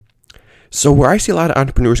So where I see a lot of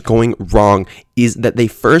entrepreneurs going wrong is that they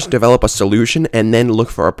first develop a solution and then look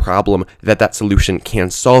for a problem that solution can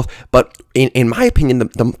solve. But in my opinion,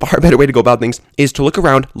 the far better way to go about things is to look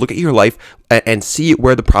around, look at your life, and see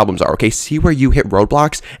where the problems are, okay? See where you hit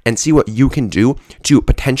roadblocks and see what you can do to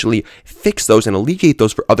potentially fix those and alleviate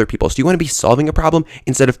those for other people. So you want to be solving a problem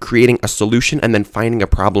instead of creating a solution and then finding a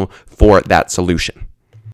problem for that solution.